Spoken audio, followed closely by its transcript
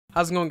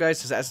How's it going,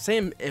 guys? It's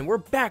Assassayin, and we're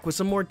back with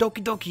some more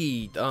Doki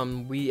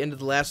Doki. We ended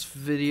the last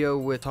video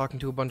with talking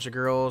to a bunch of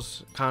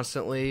girls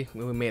constantly.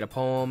 We made a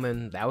poem,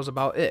 and that was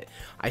about it.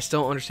 I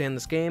still don't understand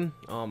this game.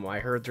 I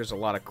heard there's a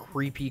lot of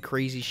creepy,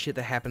 crazy shit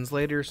that happens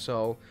later,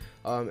 so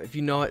if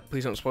you know it,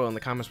 please don't spoil it in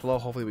the comments below.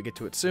 Hopefully we get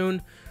to it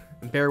soon.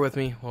 And bear with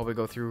me while we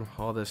go through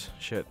all this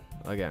shit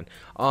again.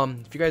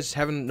 If you guys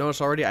haven't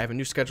noticed already, I have a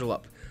new schedule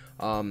up.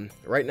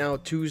 Right now,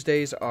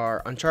 Tuesdays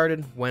are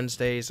Uncharted,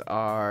 Wednesdays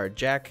are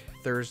Jack,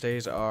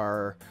 Thursdays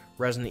are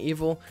Resident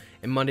Evil,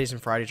 and Mondays and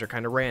Fridays are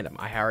kind of random.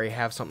 I already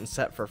have something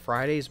set for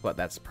Fridays, but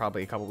that's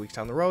probably a couple weeks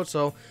down the road,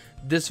 so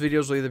this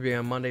videos will either be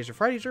on Mondays or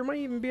Fridays, or it might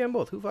even be on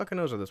both. Who fucking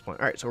knows at this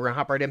point? Alright, so we're gonna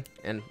hop right in,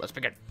 and let's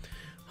begin.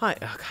 Hi,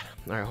 oh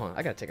god, alright, hold on,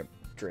 I gotta take a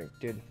drink,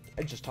 dude.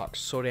 I just talk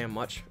so damn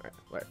much.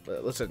 Alright,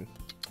 listen.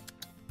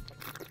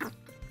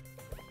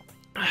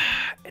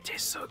 It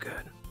tastes so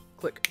good.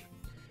 Click.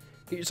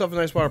 Get yourself a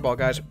nice water ball,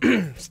 guys.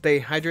 Stay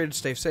hydrated,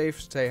 stay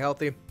safe, stay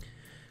healthy.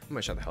 I'm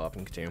gonna shut the hell up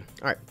and continue.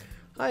 Alright.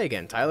 Hi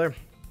again, Tyler.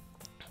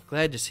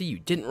 Glad to see you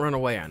didn't run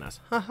away on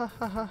us. Ha ha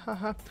ha ha ha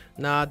ha.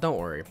 Nah, don't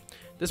worry.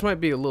 This might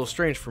be a little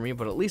strange for me,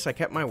 but at least I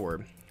kept my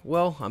word.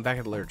 Well, I'm back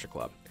at the Literature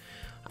Club.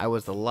 I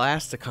was the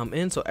last to come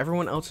in, so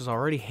everyone else is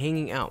already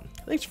hanging out.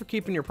 Thanks for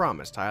keeping your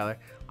promise, Tyler.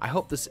 I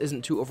hope this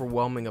isn't too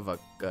overwhelming of a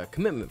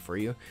commitment for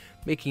you.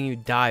 Making you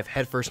dive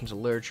headfirst into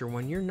literature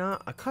when you're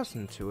not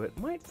accustomed to it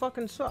might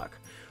fucking suck.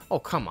 Oh,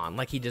 come on,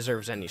 like he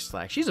deserves any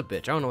slack. She's a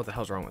bitch. I don't know what the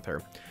hell's wrong with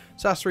her.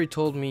 Sasori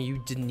told me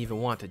you didn't even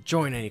want to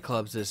join any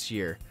clubs this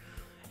year.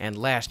 And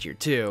last year,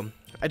 too.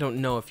 I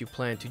don't know if you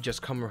plan to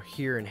just come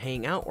here and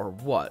hang out or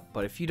what,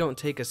 but if you don't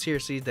take us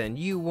seriously, then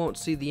you won't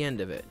see the end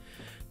of it.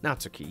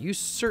 Natsuki, you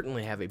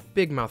certainly have a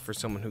big mouth for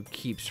someone who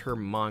keeps her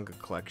manga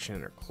collection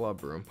in her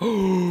club room.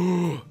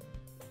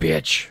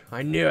 Bitch,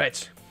 I knew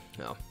it.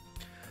 No.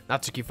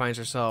 Natsuki finds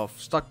herself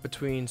stuck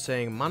between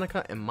saying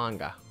Monica and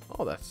manga.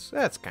 Oh,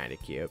 that's kind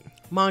of cute.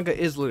 Manga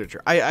is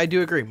literature. I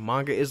do agree.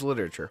 Manga is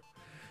literature.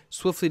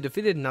 Swiftly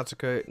defeated,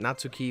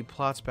 Natsuki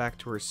plots back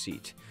to her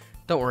seat.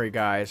 Don't worry,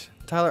 guys.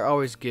 Tyler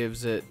always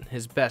gives it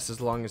his best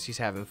as long as he's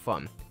having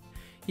fun.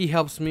 He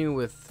helps me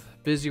with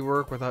busy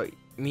work without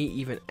me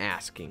even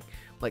asking.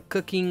 Like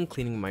cooking,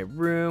 cleaning my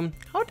room.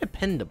 How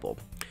dependable.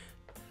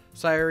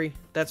 Sayori,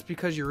 that's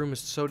because your room is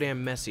so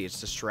damn messy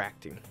it's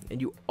distracting. And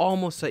you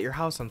almost set your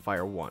house on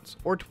fire once.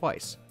 Or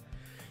twice.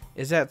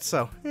 Is that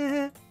so?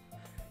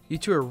 You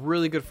two are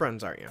really good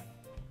friends, aren't you?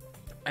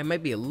 I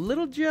might be a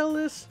little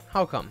jealous.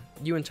 How come?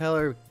 You and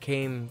Tyler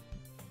can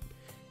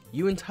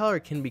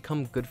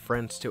become good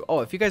friends too.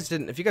 Oh, if you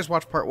guys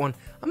watched part 1,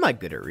 I'm not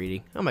good at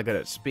reading. I'm not good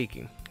at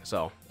speaking.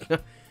 So,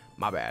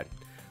 my bad.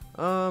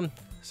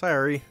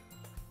 Sayori.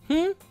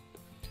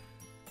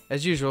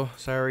 As usual,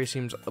 Sayori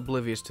seems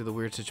oblivious to the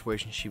weird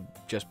situation she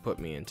just put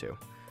me into.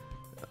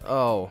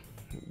 Oh,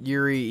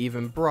 Yuri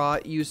even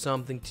brought you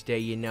something today,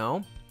 you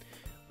know?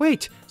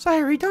 Wait,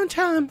 Sayori, don't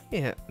tell him.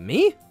 Yeah,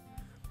 me?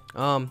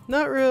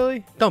 Not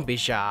really. Don't be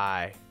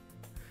shy.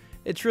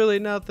 It's really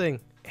nothing.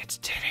 It's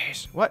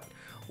titties. What?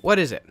 What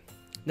is it?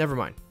 Never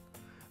mind.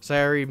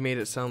 Sayori made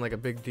it sound like a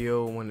big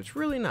deal when it's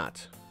really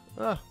not.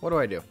 What do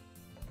I do?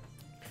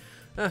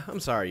 I'm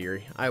sorry,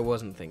 Yuri. I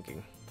wasn't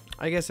thinking.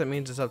 I guess that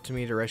means it's up to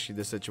me to rescue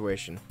the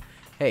situation.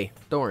 Hey,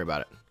 don't worry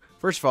about it.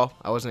 First of all,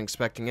 I wasn't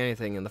expecting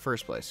anything in the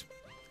first place.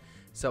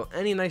 So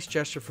any nice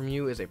gesture from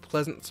you is a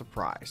pleasant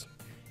surprise.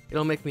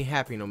 It'll make me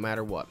happy no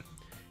matter what.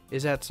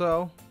 Is that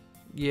so?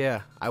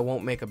 Yeah, I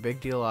won't make a big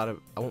deal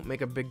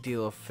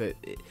if it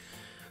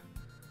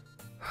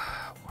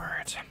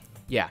words.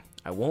 Yeah,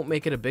 I won't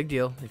make it a big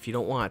deal if you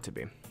don't want it to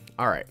be.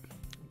 Alright.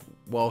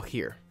 Well,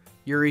 here.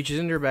 Yuri reaches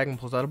into her bag and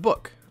pulls out a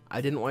book.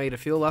 I didn't want you to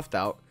feel left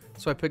out,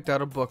 so I picked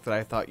out a book that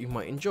I thought you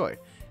might enjoy.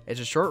 It's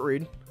a short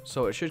read,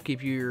 so it should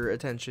keep your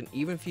attention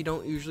even if you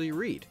don't usually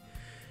read.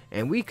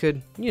 And we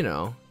could, you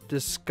know,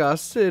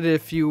 discuss it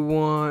if you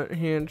want.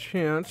 Hint,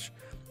 hint.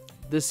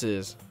 This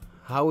is,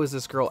 how is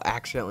this girl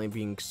accidentally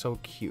being so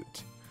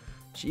cute?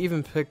 She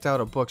even picked out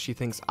a book she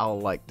thinks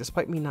I'll like,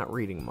 despite me not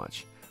reading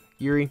much.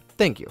 Yuri,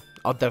 thank you.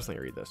 I'll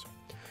definitely read this.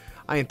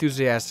 I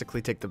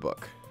enthusiastically take the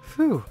book.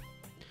 Phew.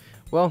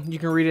 Well, you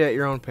can read it at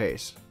your own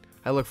pace.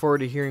 I look forward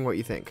to hearing what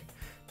you think.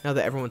 Now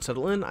that everyone's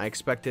settled in, I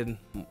expected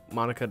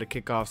Monica to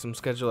kick off some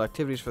scheduled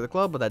activities for the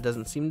club, but that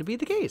doesn't seem to be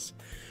the case.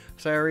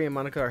 Sayori and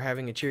Monica are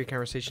having a cheery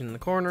conversation in the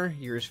corner.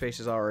 Yuri's face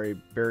is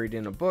already buried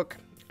in a book.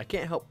 I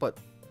can't help but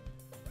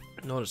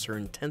notice her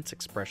intense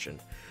expression,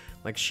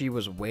 like she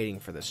was waiting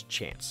for this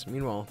chance.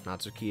 Meanwhile,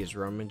 Natsuki is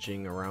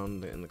rummaging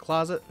around in the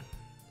closet.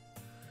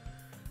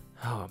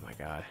 Oh my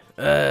god.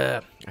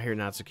 I hear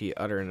Natsuki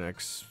utter an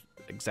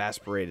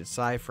exasperated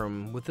sigh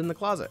from within the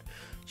closet.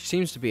 She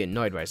seems to be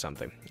annoyed by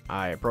something.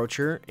 I approach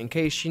her in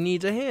case she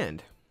needs a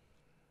hand.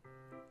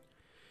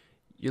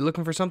 You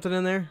looking for something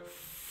in there?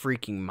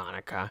 Freaking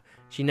Monica.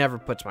 She never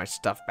puts my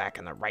stuff back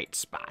in the right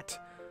spot.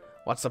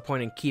 What's the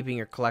point in keeping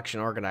your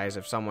collection organized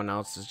if someone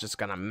else is just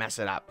gonna mess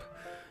it up?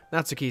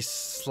 Natsuki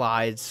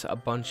slides a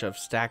bunch of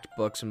stacked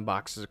books and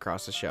boxes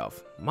across the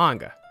shelf.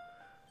 Manga.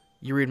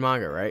 You read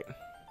manga, right?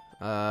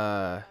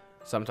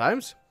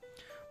 Sometimes?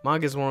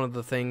 Manga is one of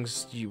the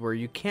things where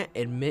you can't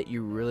admit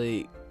you're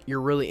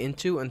really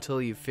into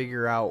until you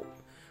figure out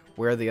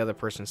where the other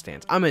person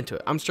stands. I'm into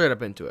it. I'm straight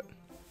up into it.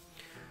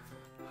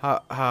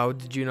 How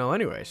did you know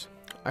anyways?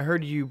 I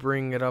heard you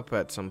bring it up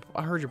at some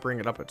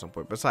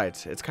point.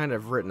 Besides, it's kind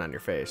of written on your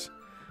face.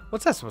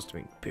 What's that supposed to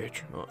mean,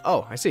 bitch?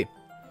 Oh, I see.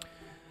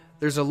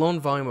 There's a lone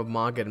volume of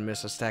manga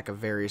amidst a stack of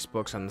various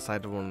books on the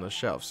side of one of the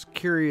shelves.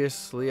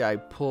 Curiously, I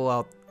pull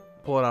it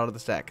out of the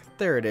stack.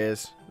 There it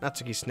is.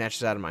 Natsuki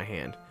snatches it out of my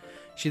hand.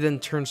 She then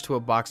turns to a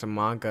box of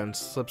manga and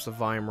slips the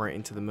volume right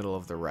into the middle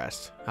of the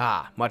rest.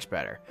 Ah, much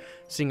better.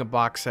 Seeing a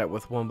box set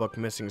with one book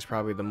missing is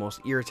probably the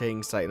most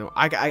irritating sight. No,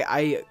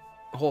 I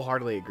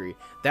wholeheartedly agree.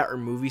 That or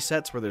movie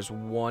sets where there's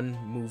one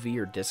movie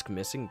or disc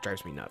missing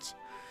drives me nuts.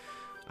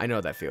 I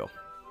know that feel.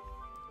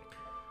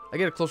 I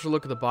get a closer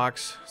look at the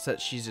box set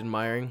she's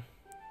admiring.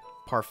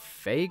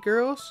 Parfait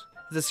Girls?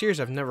 It's a series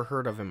I've never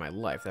heard of in my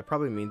life. That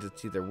probably means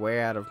it's either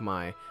way out of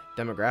my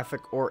demographic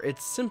or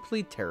it's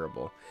simply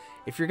terrible.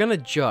 If you're gonna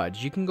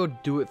judge, you can go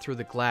do it through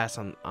the glass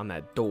on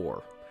that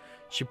door.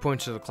 She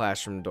points to the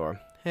classroom door.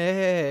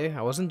 Hey,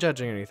 I wasn't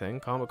judging anything.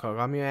 Calm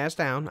your ass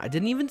down. I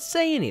didn't even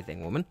say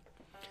anything, woman.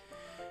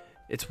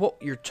 It's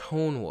what your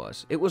tone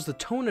was. It was the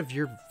tone of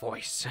your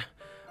voice.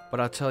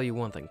 But I'll tell you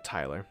one thing,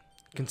 Tyler.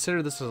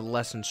 Consider this as a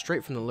lesson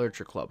straight from the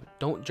literature club.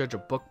 Don't judge a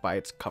book by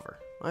its cover.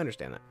 I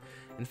understand that.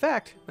 In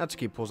fact,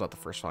 Natsuki pulls out the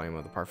first volume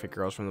of the Parfait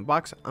Girls from the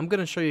box. I'm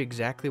going to show you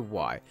exactly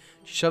why.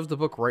 She shoves the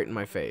book right in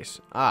my face.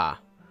 Ah,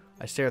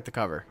 I stare at the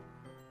cover.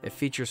 It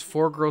features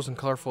 4 girls in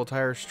colorful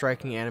attire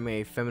striking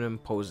anime feminine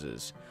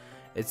poses.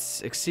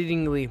 It's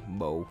exceedingly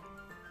mo.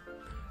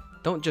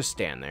 Don't just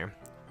stand there.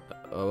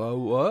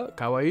 What?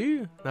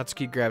 Kawaii?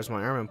 Natsuki grabs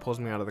my arm and pulls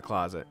me out of the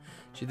closet.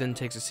 She then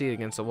takes a seat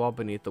against the wall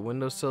beneath the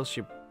windowsill.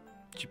 She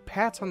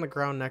pats on the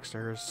ground next to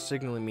her,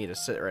 signaling me to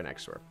sit right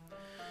next to her.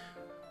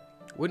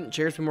 Wouldn't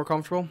chairs be more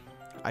comfortable?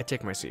 I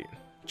take my seat.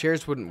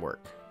 Chairs wouldn't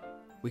work.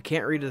 We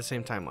can't read at the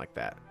same time like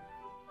that.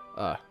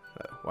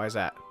 Why is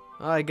that?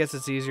 I guess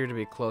it's easier to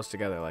be close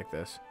together like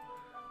this.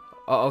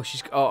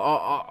 She's... look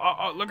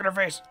at her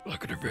face.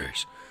 Look at her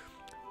face.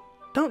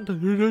 Don't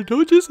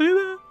you say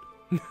that.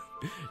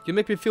 You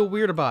make me feel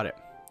weird about it.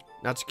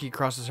 Natsuki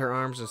crosses her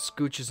arms and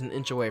scooches an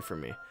inch away from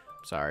me.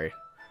 Sorry.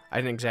 I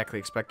didn't exactly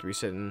expect to be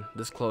sitting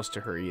this close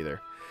to her either.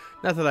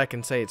 Not that I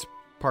can say it's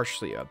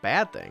partially a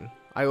bad thing.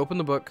 I open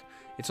the book.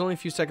 It's only a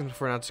few seconds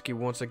before Natsuki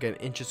once again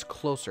inches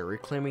closer,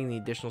 reclaiming the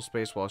additional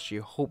space while she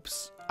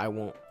hopes I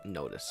won't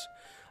notice.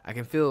 I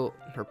can feel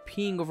her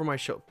peeing over my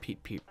shoulder.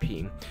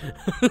 Peeing.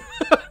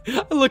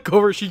 I look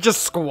over, she's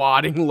just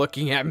squatting,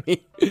 looking at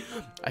me.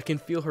 I can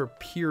feel her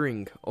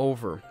peering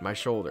over my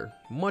shoulder,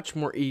 much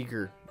more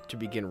eager to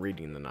begin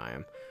reading than I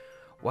am.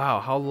 Wow,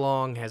 how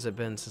long has it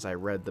been since I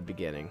read the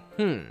beginning?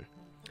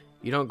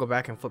 You don't go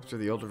back and flip through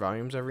the older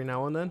volumes every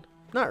now and then?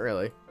 Not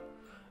really.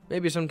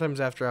 Maybe sometimes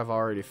after I've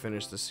already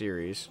finished the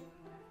series.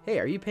 Hey,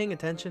 are you paying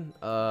attention?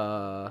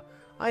 I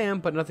am,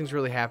 but nothing's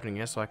really happening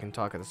yet, so I can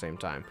talk at the same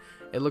time.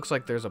 It looks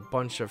like there's a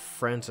bunch of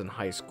friends in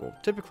high school.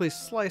 Typically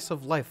slice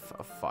of life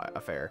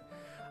affair.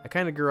 I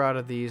kind of grew out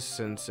of these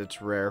since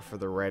it's rare for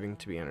the writing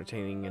to be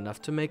entertaining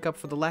enough to make up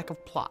for the lack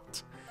of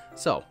plot.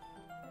 So,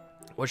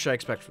 what should I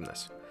expect from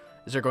this?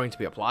 Is there going to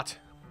be a plot?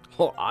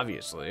 Well,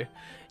 obviously.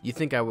 You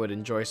think I would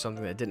enjoy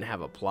something that didn't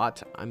have a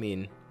plot? I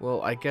mean,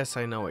 well, I guess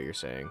I know what you're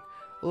saying.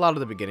 A lot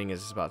of the beginning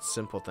is about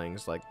simple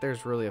things, like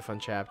there's really a fun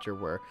chapter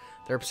where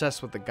they're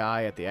obsessed with the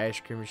guy at the ice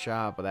cream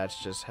shop, but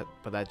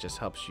that just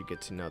helps you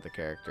get to know the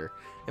character.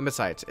 And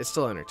besides, it's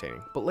still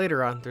entertaining. But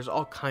later on, there's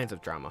all kinds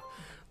of drama,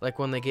 like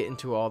when they get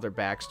into all their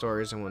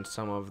backstories and when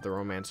some of the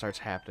romance starts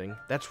happening.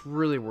 That's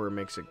really where it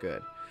makes it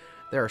good.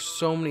 There are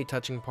so many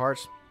touching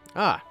parts.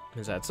 Ah,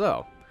 is that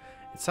so?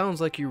 It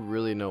sounds like you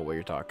really know what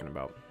you're talking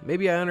about.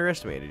 Maybe I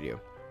underestimated you.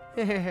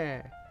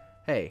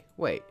 Hey,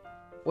 wait.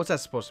 What's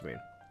that supposed to mean?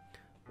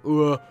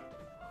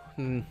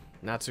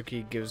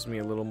 Natsuki gives me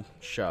a little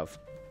shove.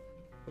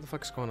 What the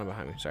fuck is going on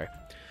behind me? Sorry.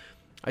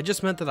 I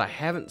just meant that I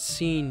haven't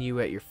seen you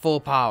at your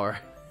full power.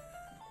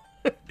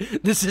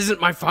 This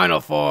isn't my final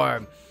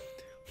form.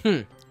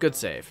 Good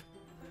save.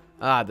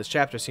 This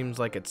chapter seems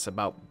like it's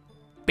about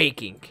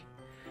baking.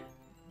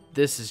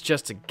 This is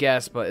just a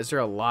guess, but is there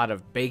a lot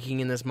of baking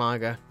in this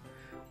manga?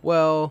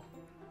 Well,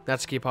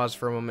 Natsuki paused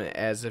for a moment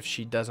as if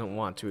she doesn't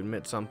want to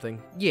admit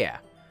something. Yeah.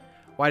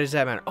 Why does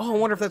that matter? Oh, I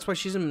wonder if that's why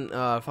she's in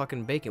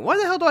fucking baking. Why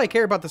the hell do I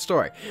care about the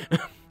story?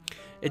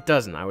 It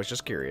doesn't. I was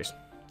just curious.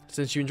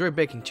 Since you enjoy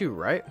baking too,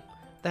 right?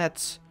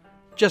 That's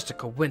just a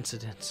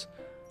coincidence.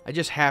 I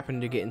just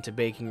happened to get into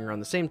baking around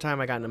the same time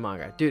I got into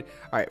manga. Dude,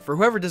 alright, for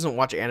whoever doesn't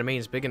watch anime and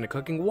is big into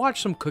cooking,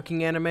 watch some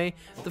cooking anime.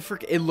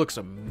 It looks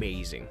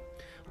amazing.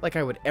 Like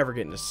I would ever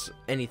get into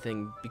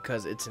anything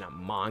because it's in a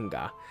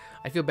manga.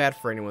 I feel bad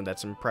for anyone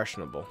that's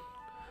impressionable.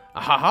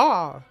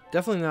 Ahaha!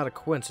 Definitely not a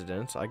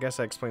coincidence. I guess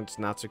that explains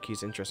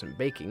Natsuki's interest in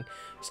baking.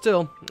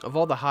 Still, of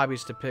all the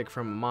hobbies to pick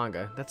from a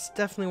manga, that's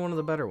definitely one of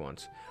the better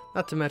ones.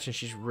 Not to mention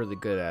she's really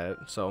good at it,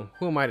 so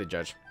who am I to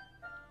judge?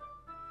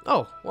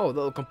 Oh, whoa,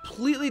 the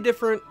completely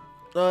different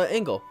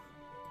angle.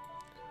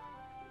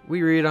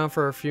 We read on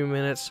for a few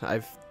minutes.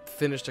 I've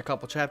finished a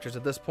couple chapters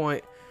at this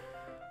point.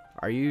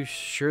 Are you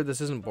sure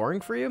this isn't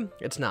boring for you?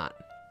 It's not.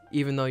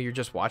 Even though you're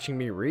just watching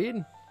me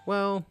read?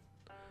 Well,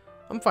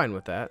 I'm fine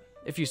with that,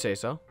 if you say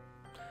so.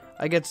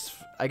 I guess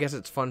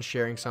it's fun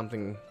sharing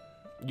something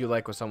you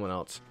like with someone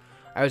else.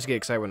 I always get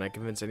excited when I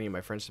convince any of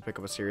my friends to pick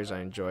up a series I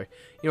enjoy. You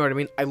know what I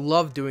mean? I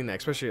love doing that,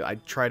 especially I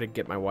try to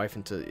get my wife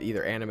into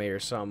either anime or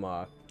some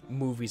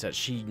movies that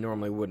she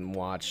normally wouldn't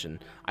watch,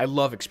 and I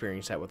love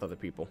experiencing that with other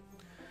people.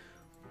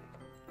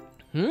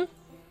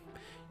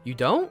 You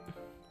don't?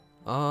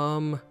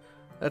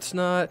 That's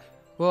not...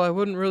 Well, I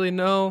wouldn't really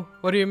know.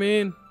 What do you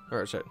mean?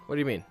 Or, sorry, what do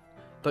you mean?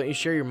 Don't you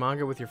share your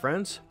manga with your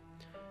friends?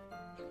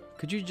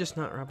 Could you just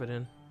not rub it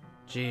in?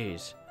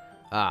 Jeez.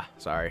 Ah,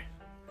 sorry.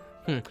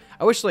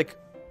 I wish, like,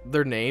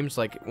 their names,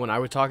 like, when I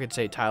would talk, it'd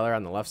say Tyler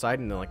on the left side,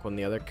 and then, like, when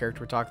the other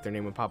character would talk, their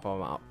name would pop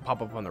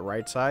up on the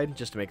right side,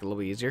 just to make it a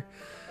little easier.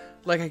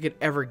 Like I could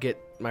ever get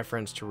my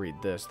friends to read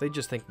this. They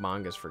just think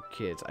manga's for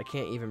kids. I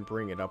can't even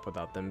bring it up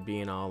without them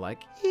being all like,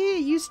 "Hey,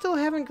 you still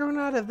haven't grown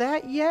out of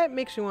that yet?"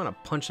 Makes me want to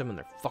punch them in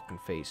their fucking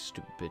face,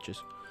 stupid bitches.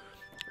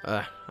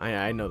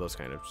 I know those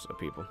kind of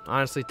people.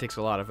 Honestly, it takes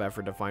a lot of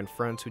effort to find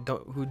friends who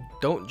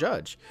don't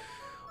judge,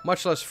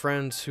 much less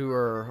friends who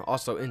are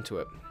also into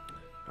it.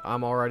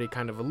 I'm already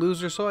kind of a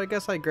loser, so I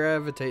guess I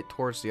gravitate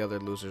towards the other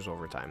losers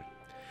over time.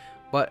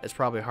 But it's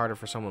probably harder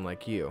for someone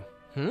like you.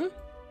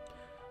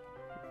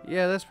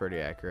 Yeah, that's pretty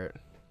accurate.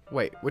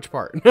 Wait, which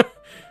part?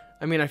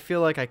 I mean, I feel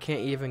like I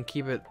can't even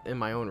keep it in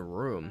my own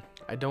room.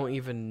 I don't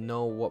even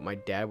know what my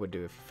dad would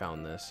do if he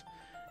found this.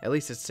 At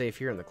least it's safe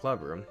here in the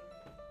club room.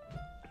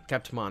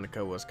 Except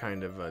Monica was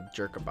kind of a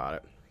jerk about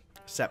it.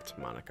 Except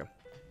Monica.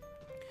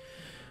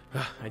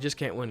 I just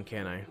can't win,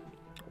 can I?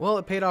 Well,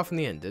 it paid off in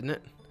the end, didn't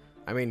it?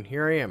 I mean,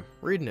 here I am,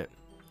 reading it.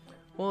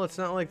 Well, it's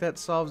not like that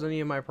solves any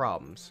of my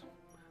problems.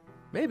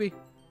 Maybe.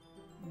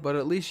 But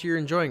at least you're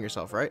enjoying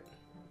yourself, right?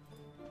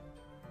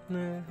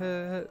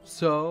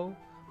 So?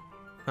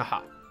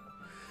 Haha.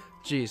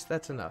 Jeez,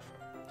 that's enough.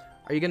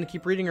 Are you gonna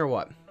keep reading or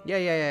what?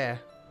 Yeah.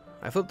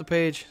 I flip the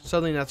page.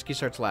 Suddenly Natsuki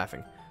starts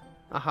laughing.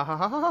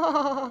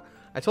 I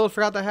totally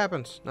forgot that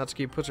happens.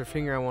 Natsuki puts her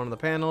finger on one of the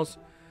panels.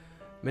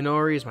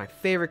 Minori is my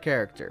favorite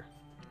character.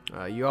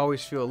 You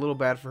always feel a little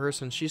bad for her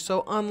since she's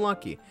so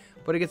unlucky.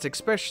 But it gets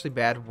especially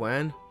bad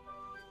when...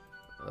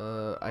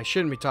 I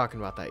shouldn't be talking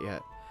about that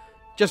yet.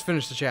 Just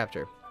finished the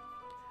chapter.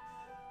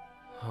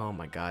 Oh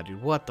my god,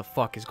 dude. What the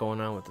fuck is going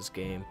on with this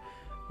game?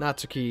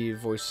 Natsuki's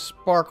voice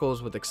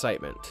sparkles with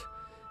excitement.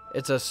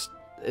 It's a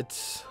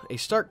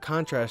stark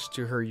contrast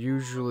to her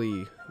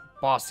usually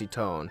bossy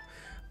tone.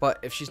 But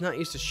if she's not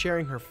used to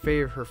sharing her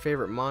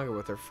favorite manga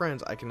with her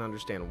friends, I can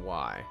understand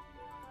why.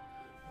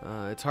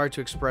 It's hard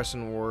to express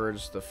in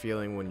words the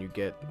feeling when you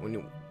get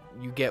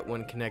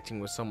when connecting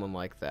with someone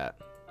like that.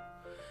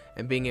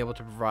 And being able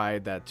to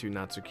provide that to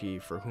Natsuki,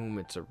 for whom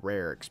it's a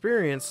rare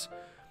experience,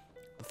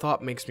 the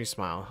thought makes me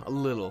smile a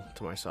little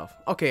to myself.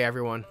 Okay,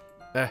 everyone.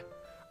 Are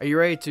you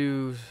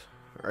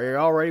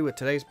all ready with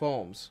today's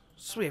poems?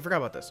 Sweet, I forgot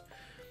about this.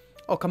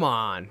 Oh, come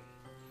on.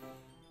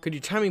 Could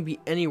your timing be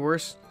any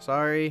worse?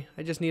 Sorry,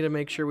 I just need to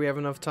make sure we have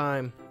enough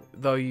time.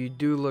 Though you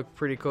do look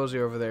pretty cozy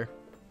over there.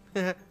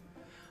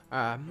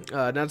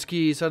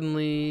 Natsuki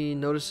suddenly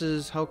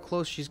notices how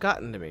close she's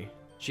gotten to me.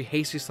 She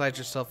hastily slides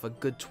herself a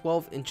good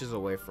 12 inches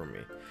away from me.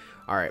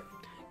 Alright,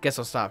 guess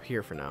I'll stop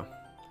here for now.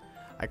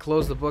 I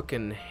close the book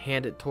and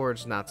hand it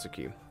towards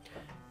Natsuki.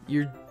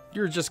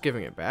 You're just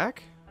giving it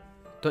back?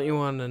 Don't you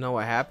want to know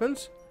what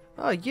happens?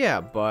 Yeah,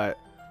 but...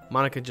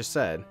 Monica just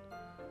said.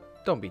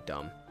 Don't be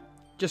dumb.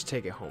 Just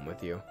take it home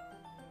with you.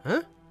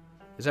 Huh?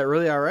 Is that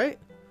really alright?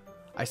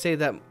 I say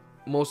that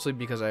mostly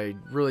because I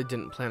really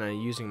didn't plan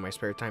on using my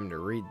spare time to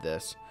read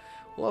this.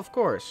 Well, of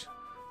course.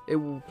 It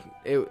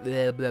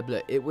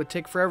would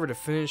take forever to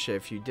finish it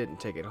if you didn't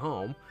take it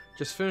home.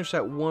 Just finish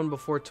that one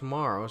before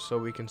tomorrow so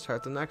we can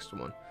start the next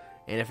one.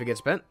 And if it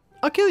gets bent,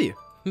 I'll kill you.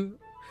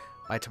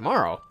 By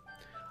tomorrow?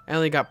 I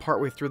only got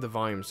partway through the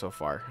volume so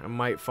far. I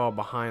might fall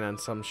behind on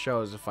some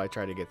shows if I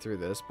try to get through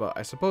this, but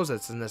I suppose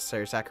that's a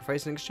necessary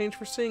sacrifice in exchange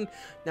for seeing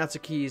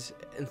Natsuki's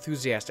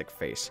enthusiastic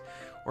face.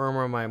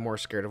 Or am I more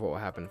scared of what will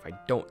happen if I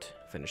don't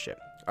finish it?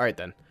 Alright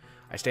then.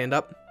 I stand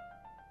up.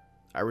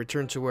 I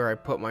return to where I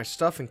put my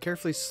stuff and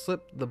carefully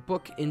slip the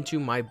book into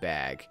my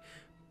bag.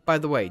 By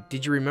the way,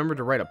 did you remember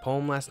to write a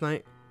poem last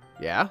night?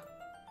 Yeah?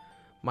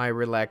 My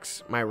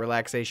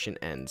relaxation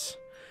ends.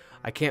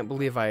 I can't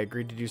believe I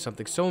agreed to do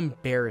something so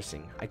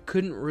embarrassing. I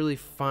couldn't really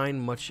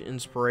find much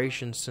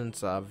inspiration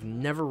since I've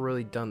never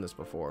really done this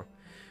before.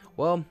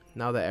 Well,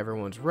 now that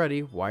everyone's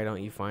ready, why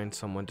don't you find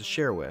someone to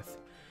share with?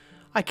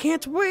 I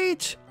can't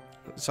wait!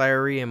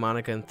 Sayuri and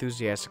Monica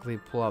enthusiastically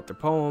pull out their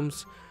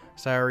poems.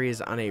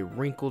 Sayuri's is on a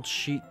wrinkled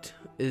sheet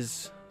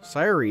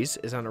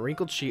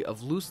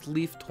of loose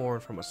leaf torn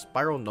from a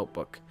spiral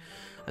notebook.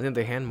 On the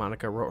other hand,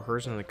 Monica wrote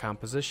hers in a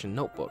composition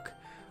notebook.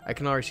 I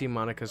can already see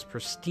Monica's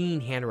pristine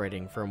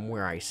handwriting from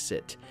where I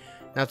sit.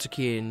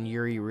 Natsuki and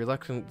Yuri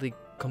reluctantly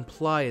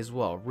comply as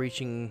well,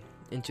 reaching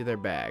into their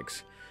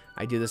bags.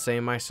 I do the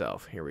same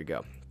myself. Here we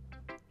go.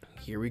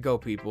 Here we go,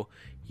 people.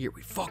 Here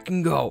we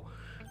fucking go.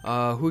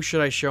 Who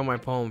should I show my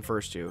poem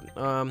first to?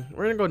 We're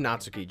gonna go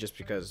Natsuki, just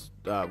because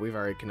we've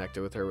already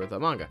connected with her with a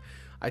manga.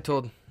 I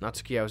told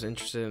Natsuki I was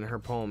interested in her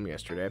poem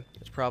yesterday.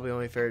 It's probably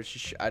only fair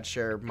I'd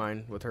share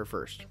mine with her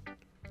first.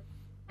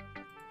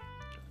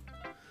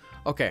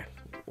 Okay,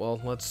 well,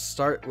 let's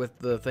start with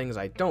the things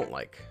I don't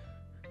like.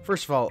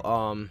 First of all,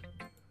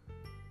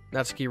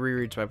 Natsuki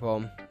rereads my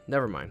poem.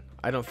 Never mind.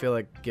 I don't feel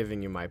like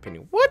giving you my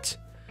opinion. What?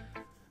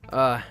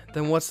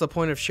 Then what's the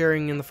point of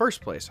sharing in the first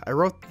place? I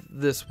wrote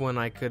this when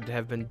I could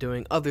have been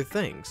doing other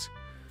things.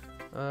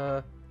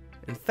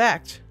 In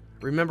fact,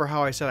 remember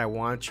how I said I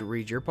wanted to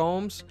read your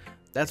poems?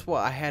 That's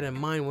what I had in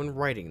mind when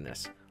writing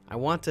this. I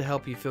want to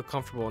help you feel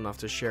comfortable enough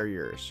to share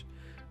yours.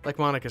 Like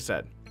Monica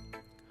said.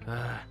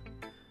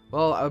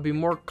 Well, I would be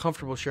more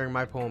comfortable sharing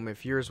my poem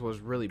if yours was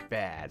really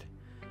bad.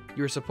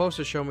 You were supposed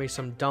to show me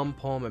some dumb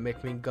poem and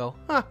make me go,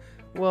 huh,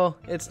 well,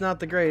 it's not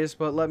the greatest,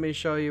 but let me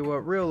show you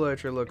what real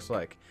literature looks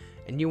like.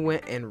 And you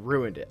went and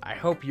ruined it. I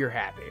hope you're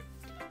happy.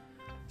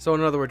 So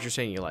in other words, you're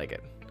saying you like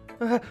it.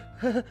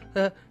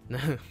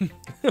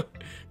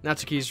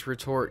 Natsuki's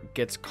retort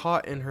gets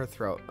caught in her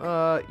throat.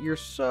 You're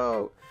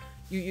so...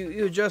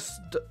 You just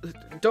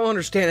don't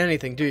understand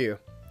anything, do you?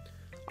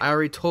 I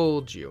already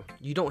told you.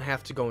 You don't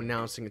have to go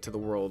announcing it to the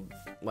world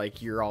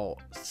like you're all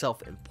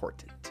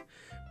self-important.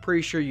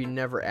 Pretty sure you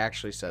never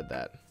actually said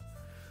that.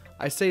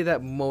 I say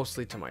that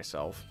mostly to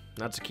myself.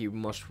 Natsuki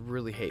must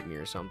really hate me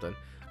or something.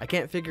 I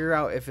can't figure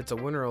out if it's a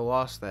win or a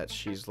loss that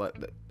she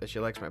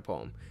likes my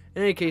poem.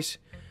 In any case,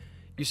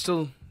 you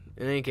still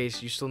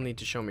need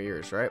to show me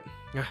yours, right?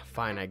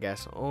 Fine, I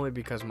guess. Only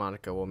because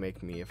Monica will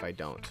make me if I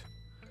don't.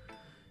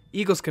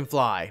 Eagles can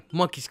fly,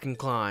 monkeys can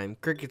climb,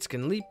 crickets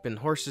can leap, and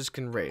horses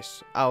can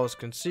race. Owls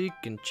can seek,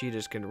 and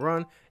cheetahs can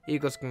run.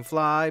 Eagles can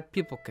fly,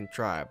 people can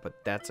try,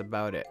 but that's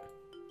about it.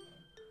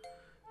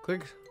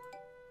 Click.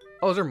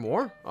 Oh, is there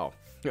more? Oh.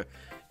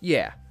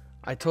 Yeah,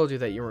 I told you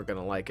that you weren't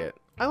gonna like it.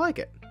 I like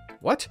it.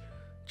 What?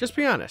 Just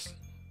be honest.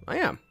 I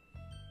am.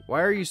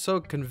 Why are you so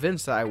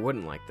convinced that I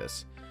wouldn't like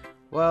this?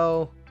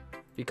 Well,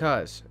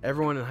 because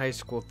everyone in high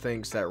school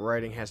thinks that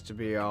writing has to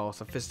be all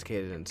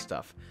sophisticated and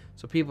stuff,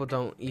 so people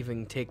don't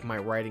even take my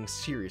writing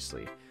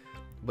seriously.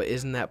 But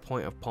isn't that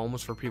point of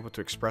poems for people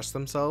to express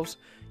themselves?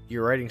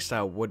 Your writing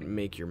style wouldn't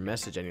make your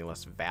message any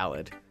less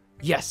valid.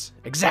 Yes,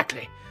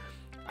 exactly!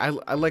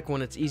 I like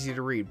when it's easy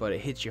to read, but it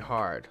hits you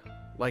hard.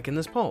 Like in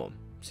this poem.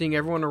 Seeing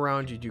everyone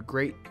around you do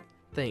great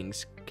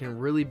things can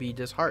really be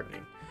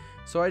disheartening.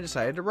 So I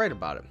decided to write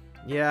about it.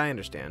 Yeah, I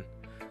understand.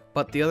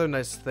 But the other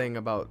nice thing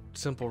about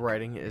simple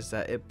writing is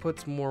that it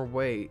puts more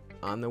weight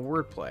on the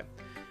wordplay.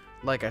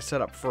 Like I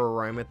set up for a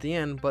rhyme at the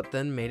end, but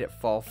then made it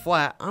fall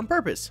flat on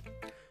purpose.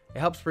 It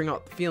helps bring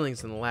out the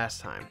feelings than the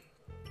last time.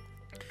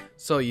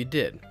 So you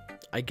did.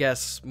 I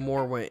guess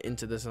more went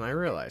into this than I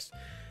realized.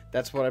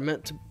 That's what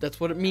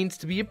it means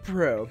to be a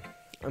pro.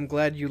 I'm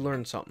glad you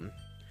learned something.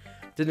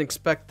 Didn't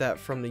expect that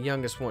from the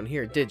youngest one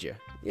here, did you?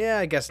 Yeah,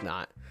 I guess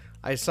not.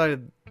 I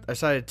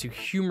decided to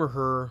humor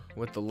her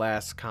with the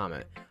last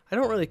comment. I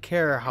don't really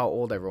care how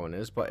old everyone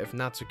is, but if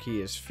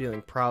Natsuki is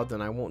feeling proud,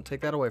 then I won't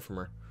take that away from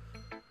her.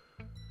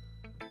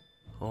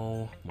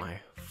 Oh my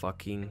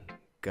fucking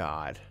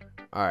god.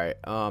 Alright,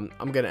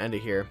 I'm gonna end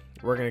it here.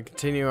 We're gonna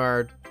continue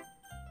our...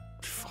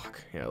 Fuck.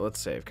 Yeah,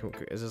 let's save.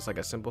 Is this like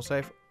a simple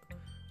save?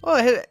 Oh,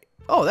 I hit it.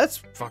 Oh, that's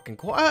fucking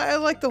cool. I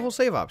like the whole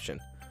save option.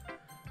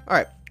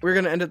 Alright, we're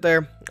gonna end it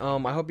there.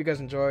 I hope you guys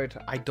enjoyed.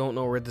 I don't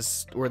know where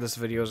this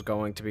video is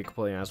going, to be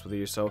completely honest with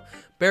you, so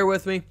bear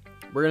with me.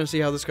 We're gonna see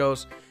how this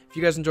goes. If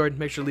you guys enjoyed,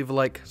 make sure to leave a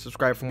like,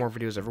 subscribe for more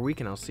videos every week,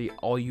 and I'll see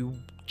all you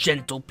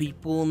gentle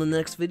people in the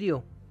next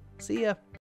video. See ya.